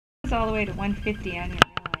goes all the way to 150. I didn't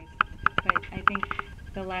realize, but I think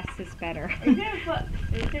the less is better. Is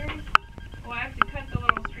there? Well, I have to cut the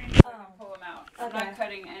little strings so I can pull them out. I'm not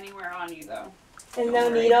cutting anywhere on you though. And no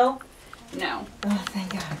needle? No. Oh,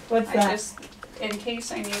 thank God. What's that? Just, in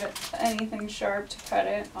case I need anything sharp to cut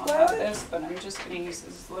it, I'll have this, but I'm just going to use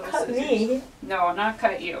this little scissors. Cut me? No, not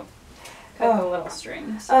cut you. Cut the little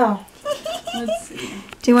strings. Oh. Let's see.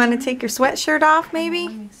 Do you want to take your sweatshirt off, maybe?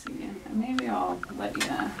 Let me see. Maybe I'll let you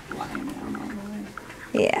lie down all the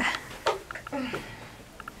way. Yeah.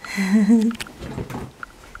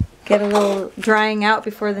 Get a little drying out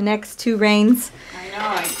before the next 2 rains. I know.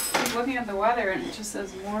 I keep looking at the weather and it just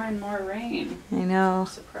says more and more rain. I know. I'm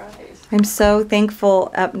surprised. I'm so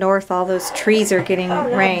thankful up north all those trees are getting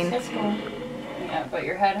rain. That's cool. Yeah, but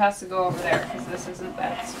your head has to go over there because this isn't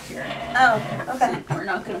that secure. Oh, okay. So we're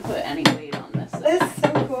not going to put any weight on this. This is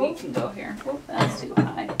so cool. Feet can go here. Whoop, that's too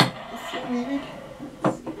high.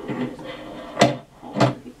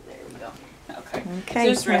 Okay.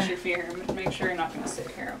 Just rest your feet here. Make sure you're not going to sit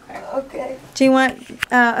here, okay? Okay. Do you want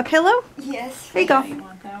a pillow? Yes. There you go. You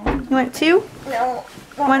want that one? You want 2? No.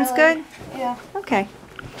 One's really. good? Yeah. Okay.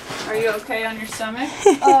 Are you okay on your stomach?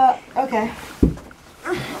 Okay. I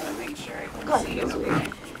want to make sure I can see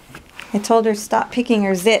you. I told her stop picking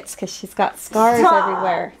her zits because she's got scars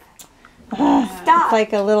everywhere. Stop. It's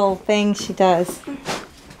like a little thing she does.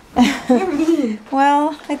 You're mean.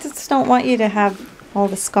 Well, I just don't want you to have all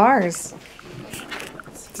the scars.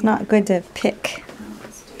 It's not good to pick.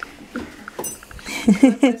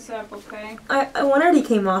 Put this up, okay? One already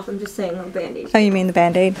came off. I'm just saying on bandage. Oh, you mean the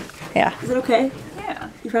Band-Aid? Yeah. Is it okay? Yeah.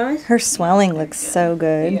 You promise? Her swelling looks so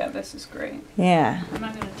good. Yeah, this is great. Yeah. I'm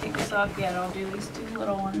not going to take this off yet. I'll do these 2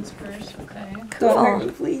 little ones first, okay? Don't hurt Cool.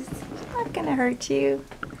 me, please. It's not gonna hurt you.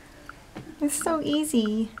 It's so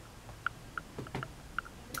easy.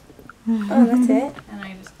 Oh, that's it? And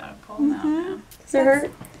I just got to pull them out now. Does it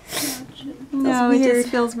hurt? No, it weird. just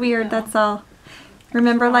feels weird, that's all.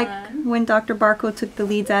 Remember like when Dr. Barco took the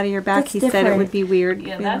leads out of your back, That's he said it different. would be weird.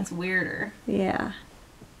 Yeah, that's weirder. Yeah.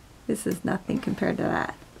 This is nothing compared to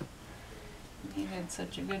that. You did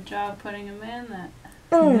such a good job putting them in that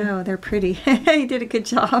No, they're pretty. You did a good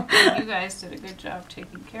job. you guys did a good job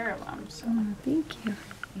taking care of them, so Oh, thank you.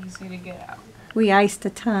 easy to get out. We iced a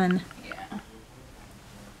ton. Yeah.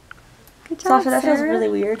 Good job, Sasha, that feels Sarah. really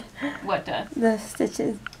weird. What does? The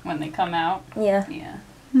stitches. When they come out? Yeah. Yeah.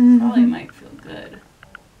 Mhm. Probably might feel good.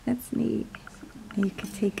 That's neat. You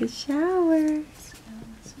could take a shower. I'm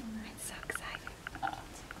so excited.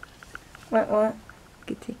 What? You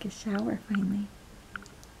could take a shower finally.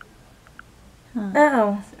 Huh.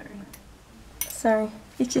 Oh. Sorry. Sorry.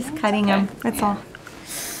 It's just That's cutting okay. them. That's Yeah. all.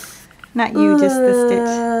 Not you, just the stitch.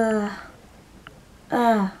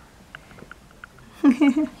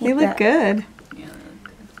 They look that. good. Yeah, they look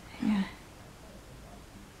good. Yeah.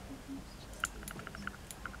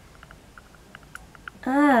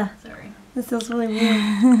 Sorry. This feels really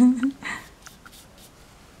weird.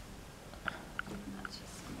 That's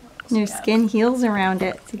just a Your little skin heals around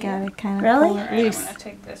it. So you gotta kind of Really? pull Alright, it I'm loose. gonna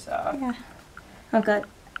take this off. Yeah. Oh, God.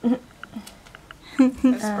 This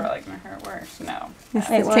is probably gonna hurt worse. No. This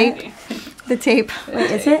That's is tape. easy. The tape.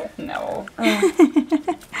 Wait, is it? No.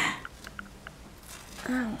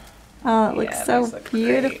 Oh, it looks Yeah, so these look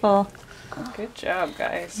beautiful. Good job,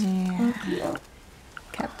 guys. Yeah.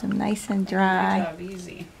 Kept them nice and Good dry. job,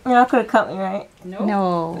 easy. You're not going to cut me, right? Nope.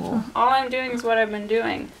 No. All I'm doing is what I've been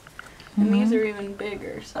doing. And these are even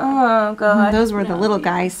bigger, so. Oh, God. Those were the No, little these-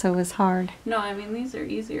 guys, so it was hard. No, I mean, these are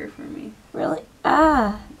easier for me. Really?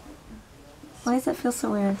 Ah. Why does it feel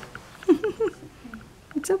so weird?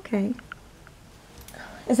 It's okay.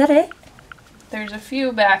 Is that it? There's a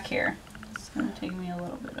few back here. It's gonna take me a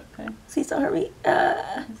little bit, okay? Please don't hurt me.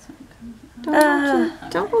 This one comes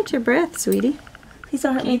Don't hold your breath, sweetie. Please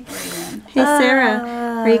don't hurt me. Keep breathing. Hey, Sarah,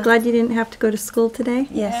 are you glad you didn't have to go to school today?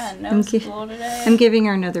 Yes. Yeah, no I'm school today. I'm giving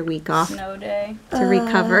her another week off Snow day. to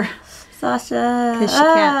recover Sasha. because she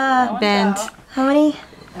That can't one's bend. out. How many?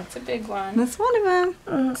 That's a big one. That's one of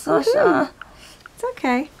them. Sasha. It's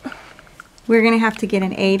okay. We're going to have to get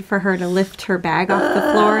an aid for her to lift her bag off the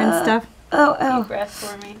floor and stuff. Oh, Deep oh. breath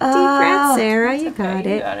for me. Deep breath, Sarah. It's You okay, got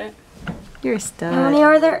you it. got it. You're a How many stud.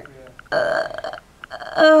 are there?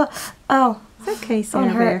 Oh. It's okay, Oh, it Sarah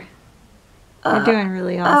hurt. Bear. You're doing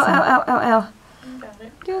really Ow, awesome. ow, ow, ow, ow. You got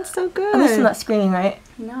it. You're doing so At least I'm good. not screaming, right?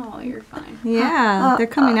 No, you're fine. Yeah, they're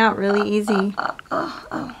coming out really easy.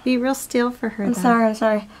 Oh. Be real still for her. I'm though. sorry, I'm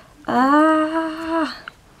sorry. Ah.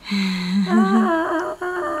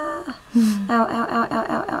 Ah. Ow, ow, ow, ow,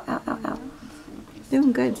 ow, ow, ow, ow, ow.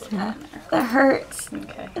 Doing good, Sarah. That hurts.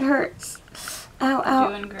 Okay. It hurts. Ow, ow.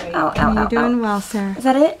 Doing great. Ow, ow, ow, You're doing ow. well, Sarah. Is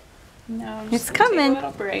that it? No, I'm It's just gonna coming. Take a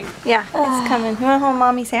little break. Yeah, it's coming. You want to hold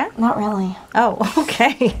mommy's hand? Not really. Oh,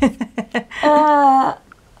 okay. How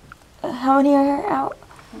many are out?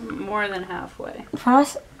 More than halfway.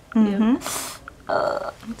 Promise? Mm-hmm.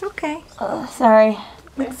 It's okay. Sorry.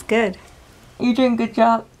 Looks good. You're doing a good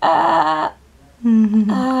job. Mm-hmm.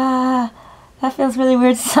 That feels really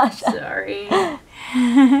weird, Sasha. Sorry.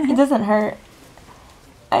 It doesn't hurt.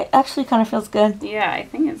 It actually kind of feels good. Yeah, I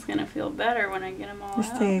think it's gonna feel better when I get them all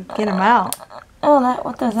Just out. to get them out. Oh,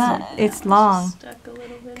 what does that? It's long Stuck a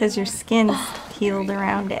little bit. because your skin's healed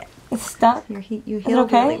around it. It's stuck? You healed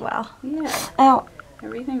okay? really well. Yeah, Ow.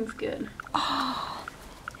 everything's good.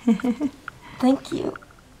 Thank you.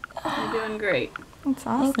 You're doing great. That's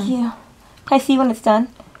awesome. Thank you. Can I see when it's done?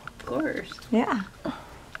 Of course. Yeah.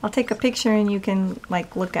 I'll take a picture and you can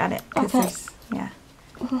like look at it. 'Cause Okay. there's, yeah.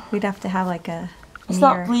 We'd have to have like a It's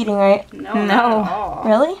mirror. not bleeding, right? No, No. not at all.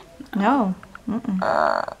 Really? No. Mm-mm.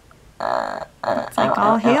 It's like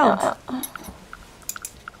all healed.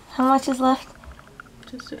 How much is left?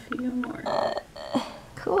 Just a few more.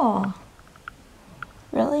 Cool.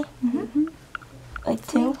 Really? Mm-hmm. Like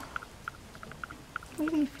 2?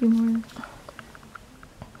 Maybe a few more.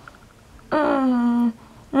 Mm.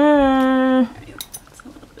 Right, that's a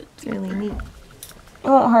little bit It's really neat. It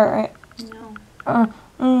won't hurt, right? No.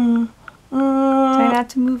 Try not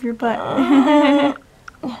to move your butt.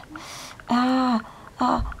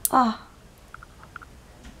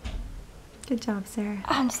 Good job, Sarah.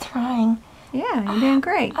 I'm trying. Yeah, you're doing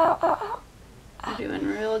great. Ow, ow, ow. You're doing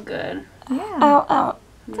real good. Yeah. Ow, ow.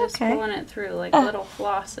 I'm just okay. pulling it through like little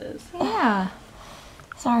flosses. Yeah.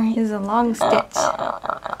 Sorry. Here's a long stitch.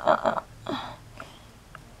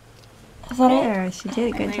 Is that it? There, she did a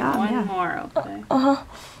I good think job. one Yeah. more, okay? Uh-huh.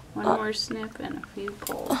 One more snip and a few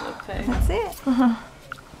pulls, okay? That's it.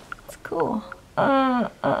 It's cool.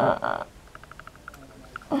 Look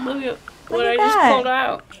at what I at just that. pulled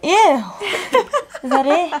out. Ew. Is that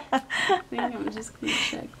it? I think I'm just gonna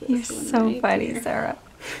check this You're one so right funny, here. Sarah.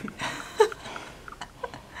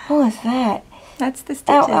 What was that? That's the Ow,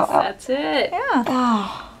 stitches. ow, ow. That's it. Yeah,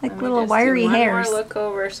 Oh. like Let me little just wiry do one hairs. more look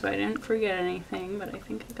over so I didn't forget anything, but I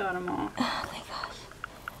think I got them all. Oh my gosh.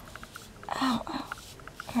 Ow, ow.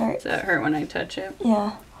 Hurt. Does that hurt when I touch it?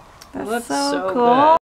 Yeah. It That's looks so so cool. good.